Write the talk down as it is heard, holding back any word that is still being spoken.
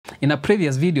In a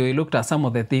previous video, we looked at some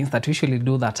of the things that usually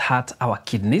do that hurt our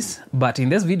kidneys. But in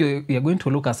this video, we are going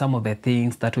to look at some of the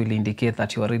things that will indicate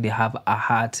that you already have a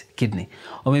hurt kidney.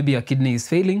 Or maybe your kidney is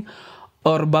failing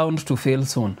or bound to fail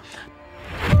soon.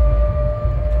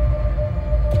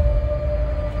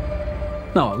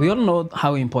 Now, we all know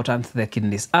how important the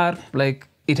kidneys are. Like,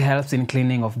 it helps in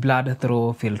cleaning of blood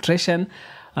through filtration.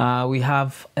 We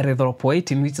have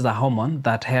erythropoietin, which is a hormone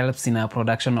that helps in a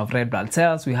production of red blood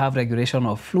cells. We have regulation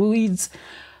of fluids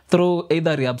through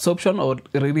either reabsorption or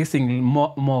releasing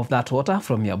more of that water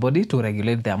from your body to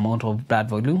regulate the amount of blood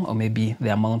volume or maybe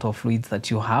the amount of fluids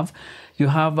that you have. You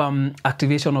have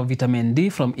activation of vitamin D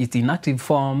from its inactive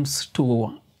forms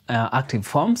to active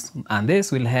forms, and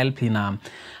this will help in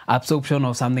absorption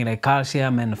of something like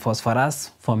calcium and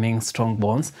phosphorus, forming strong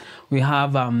bonds. We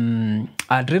have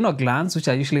adrenal glands, which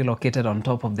are usually located on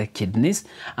top of the kidneys,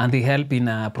 and they help in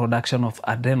production of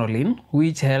adrenaline,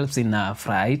 which helps in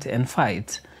fight and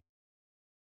fight.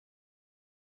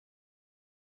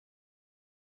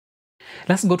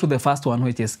 Let's go to the first one,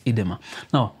 which is edema.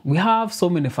 Now, we have so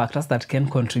many factors that can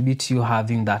contribute to you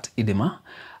having that edema.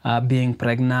 Being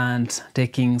pregnant,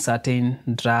 taking certain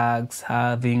drugs,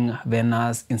 having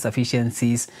venous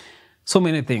insufficiencies, so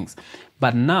many things.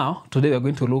 But now, today we're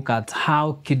going to look at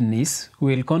how kidneys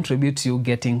will contribute to you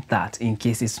getting that in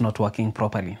case it's not working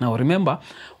properly. Now remember,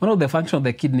 one of the functions of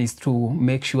the kidney is to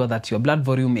make sure that your blood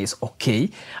volume is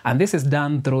okay. And this is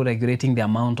done through regulating the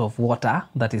amount of water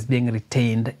that is being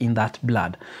retained in that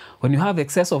blood. When you have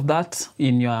excess of that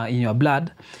in your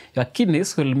blood, your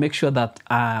kidneys will make sure that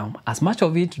as much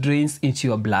of it drains into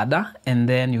your bladder, and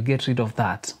then you get rid of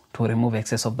that to remove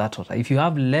excess of that water. If you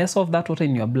have less of that water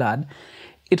in your blood,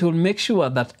 it will make sure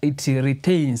that it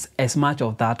retains as much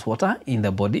of that water in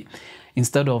the body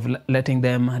instead of letting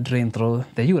them drain through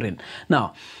the urine.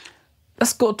 Now,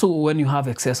 let's go to when you have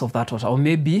excess of that water, or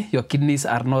maybe your kidneys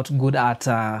are not good at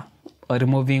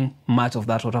removing much of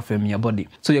that water from your body.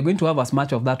 So you're going to have as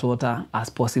much of that water as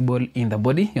possible in the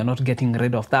body. You're not getting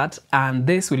rid of that. And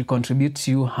this will contribute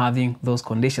to you having those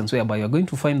conditions whereby you're going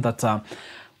to find that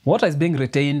water is being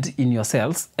retained in your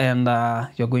cells, and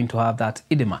you're going to have that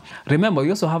edema. Remember,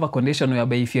 you also have a condition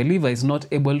whereby if your liver is not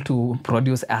able to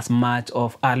produce as much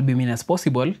of albumin as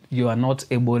possible, you are not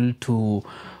able to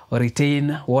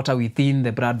retain water within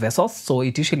the blood vessels, so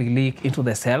it usually leaks into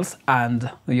the cells,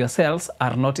 and your cells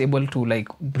are not able to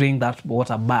bring that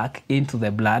water back into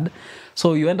the blood,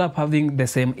 so you end up having the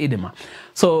same edema.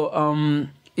 So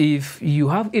if you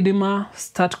have edema,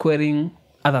 start querying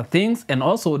other things, and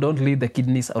also don't leave the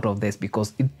kidneys out of this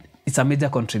because it's a major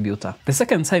contributor. The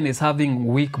second sign is having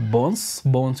weak bones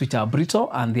which are brittle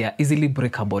and they are easily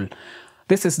breakable.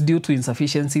 This is due to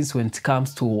insufficiencies when it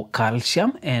comes to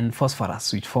calcium and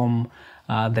phosphorus, which form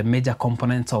the major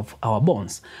components of our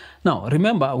bones. Now,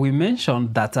 remember, we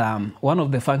mentioned that one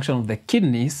of the functions of the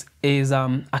kidneys is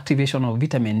activation of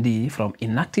vitamin D from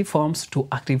inactive forms to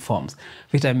active forms.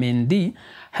 Vitamin D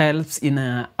helps in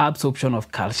absorption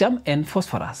of calcium and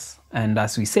phosphorus. And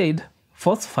as we said,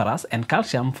 phosphorus and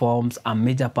calcium forms a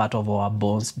major part of our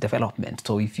bones development.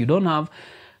 So if you don't have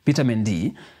vitamin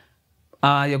D,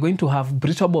 you're going to have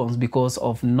brittle bones because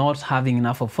of not having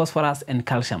enough of phosphorus and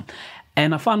calcium.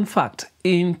 And a fun fact,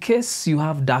 in case you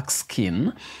have dark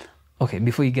skin, okay,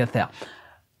 before you get there,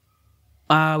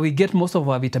 we get most of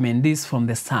our vitamin Ds from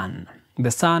the sun. The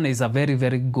sun is a very,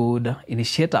 very good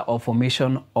initiator of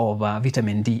formation of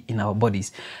vitamin D in our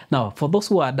bodies. Now, for those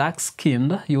who are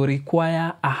dark-skinned, you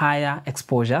require a higher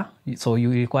exposure, so you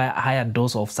require a higher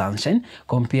dose of sunshine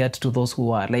compared to those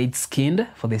who are light-skinned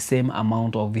for the same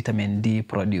amount of vitamin D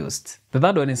produced. The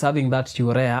third one is having that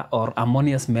urea or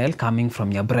ammonia smell coming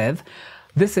from your breath.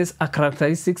 This is a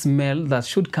characteristic smell that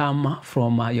should come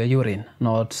from your urine,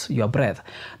 not your breath.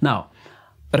 Now,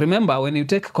 remember, when you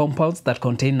take compounds that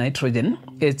contain nitrogen,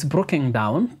 it's broken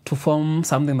down to form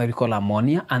something that we call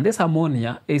ammonia, and this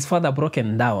ammonia is further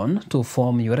broken down to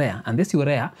form urea, and this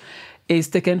urea is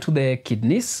taken to the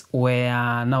kidneys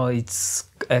where now it's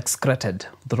excreted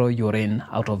through urine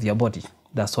out of your body.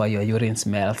 That's why your urine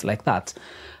smells like that.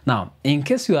 Now, in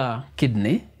case your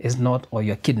kidney is not, or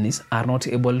your kidneys are not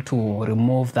able to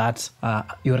remove that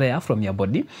urea from your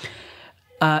body,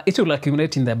 it will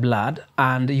accumulate in the blood,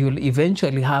 and you'll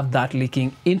eventually have that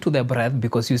leaking into the breath,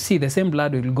 because you see the same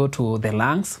blood will go to the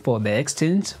lungs for the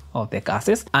exchange of the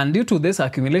gases. And due to this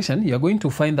accumulation, you're going to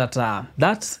find that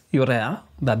that urea,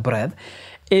 that breath,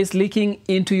 is leaking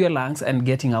into your lungs and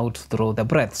getting out through the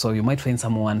breath. So you might find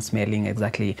someone smelling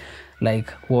exactly like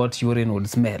what urine would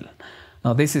smell.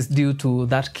 Now, this is due to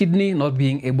that kidney not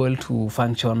being able to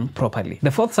function properly. The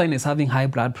fourth sign is having high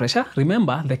blood pressure.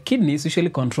 Remember, the kidneys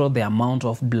usually control the amount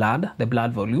of blood, the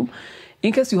blood volume.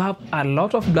 In case you have a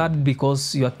lot of blood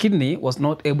because your kidney was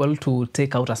not able to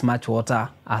take out as much water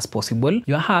as possible,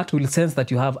 your heart will sense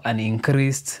that you have an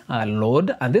increased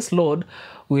load, and this load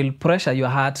will pressure your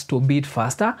heart to beat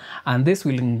faster, and this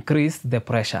will increase the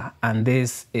pressure, and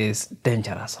this is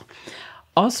dangerous.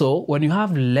 Also, when you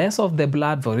have less of the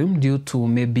blood volume due to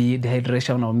maybe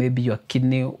dehydration, or maybe your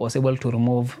kidney was able to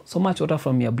remove so much water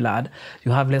from your blood,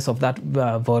 you have less of that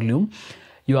volume,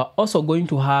 you are also going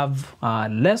to have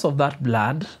less of that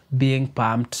blood being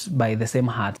pumped by the same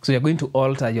heart. So you're going to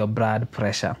alter your blood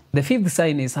pressure. The fifth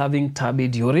sign is having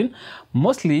turbid urine.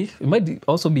 Mostly, it might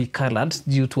also be colored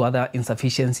due to other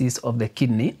insufficiencies of the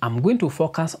kidney. I'm going to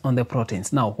focus on the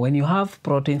proteins. Now, when you have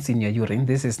proteins in your urine,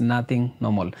 this is nothing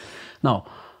normal. Now,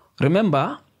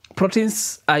 remember,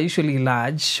 proteins are usually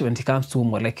large when it comes to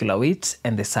molecular weight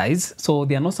and the size, so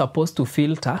they are not supposed to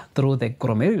filter through the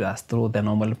glomerulus through the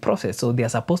normal process, so they are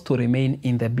supposed to remain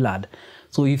in the blood.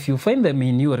 So if you find them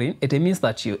in urine, it means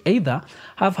that you either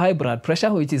have high blood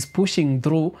pressure, which is pushing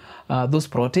through those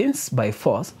proteins by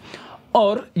force,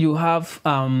 or you have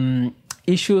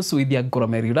issues with your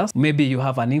glomerulus. Maybe you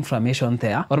have an inflammation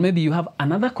there, or maybe you have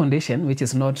another condition which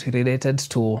is not related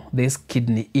to these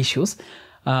kidney issues.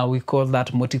 We call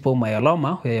that multiple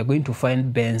myeloma, where you're going to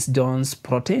find Benz-Jones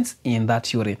proteins in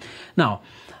that urine. Now,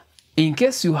 in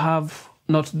case you have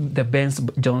not the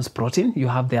Benz-Jones protein, you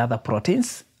have the other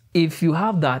proteins. If you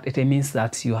have that, it means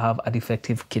that you have a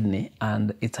defective kidney,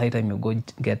 and it's high time you go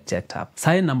get checked up.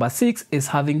 Sign number 6 is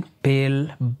having pale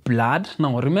blood.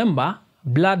 Now, remember,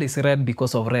 blood is red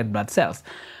because of red blood cells.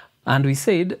 And we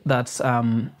said that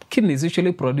kidneys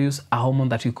usually produce a hormone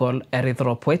that we call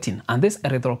erythropoietin. And this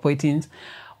erythropoietin's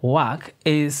work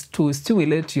is to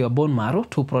stimulate your bone marrow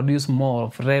to produce more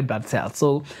of red blood cells.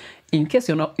 So in case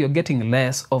you're getting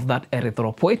less of that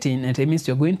erythropoietin, it means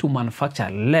you're going to manufacture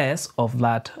less of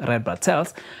that red blood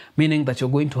cells, meaning that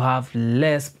you're going to have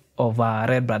less of a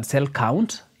red blood cell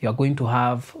count. You're going to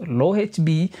have low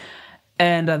HB,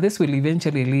 and this will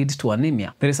eventually lead to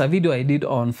anemia. There is a video I did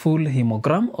on full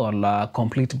hemogram, or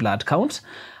complete blood count.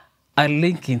 I'll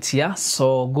link it here,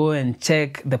 so go and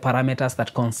check the parameters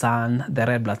that concern the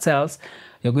red blood cells.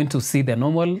 You're going to see the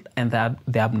normal and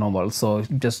the abnormal, so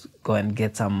just go and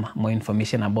get some more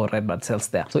information about red blood cells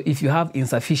there. So if you have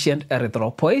insufficient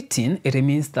erythropoietin, it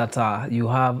means that you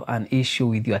have an issue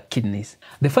with your kidneys.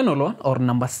 The final one, or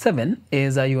number 7,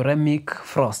 is uremic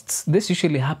frosts. This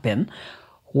usually happens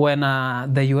when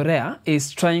the urea is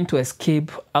trying to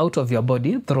escape out of your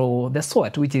body through the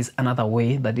sweat, which is another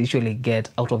way that you usually get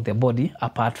out of the body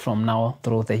apart from now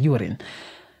through the urine.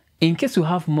 In case you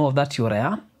have more of that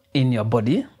urea in your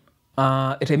body,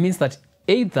 it means that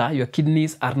either your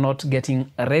kidneys are not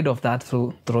getting rid of that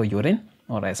through urine,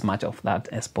 or as much of that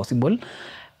as possible,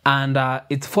 and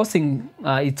it's forcing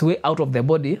its way out of the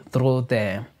body through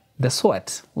the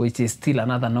sweat, which is still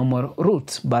another normal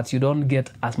route, but you don't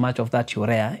get as much of that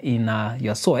urea in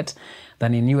your sweat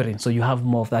than in urine. So you have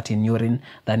more of that in urine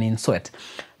than in sweat.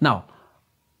 Now,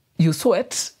 you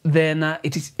sweat, then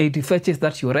it fetches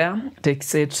that urea,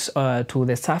 takes it to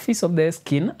the surface of the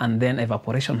skin, and then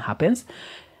evaporation happens.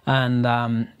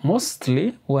 And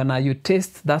mostly when you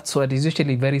taste that sweat, it's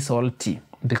usually very salty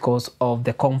because of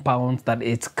the compounds that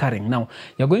it's carrying. Now,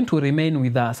 you're going to remain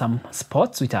with some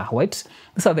spots which are white.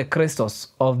 These are the crystals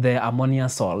of the ammonia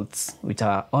salts which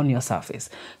are on your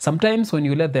surface. Sometimes when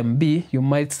you let them be, you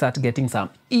might start getting some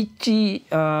itchy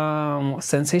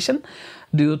sensation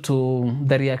due to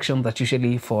the reaction that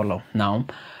usually follow. Now,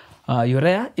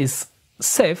 urea is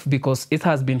safe because it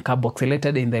has been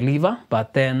carboxylated in the liver,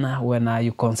 but then when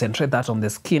you concentrate that on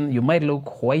the skin, you might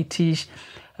look whitish,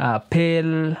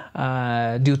 pale,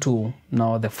 due to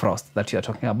now the frost that you're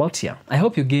talking about here. I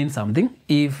hope you gained something.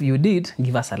 If you did,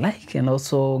 give us a like and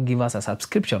also give us a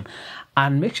subscription.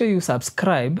 And make sure you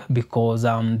subscribe, because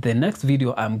the next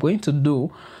video I'm going to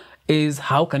do is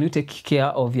how can you take care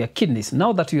of your kidneys.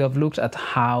 Now that you have looked at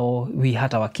how we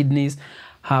hurt our kidneys,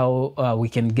 how we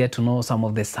can get to know some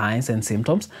of the signs and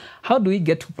symptoms, how do we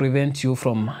get to prevent you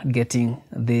from getting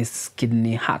this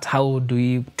kidney hurt? How do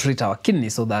we treat our kidney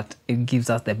so that it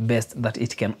gives us the best that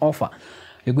it can offer?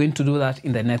 We're going to do that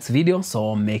in the next video,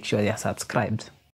 so make sure you're subscribed.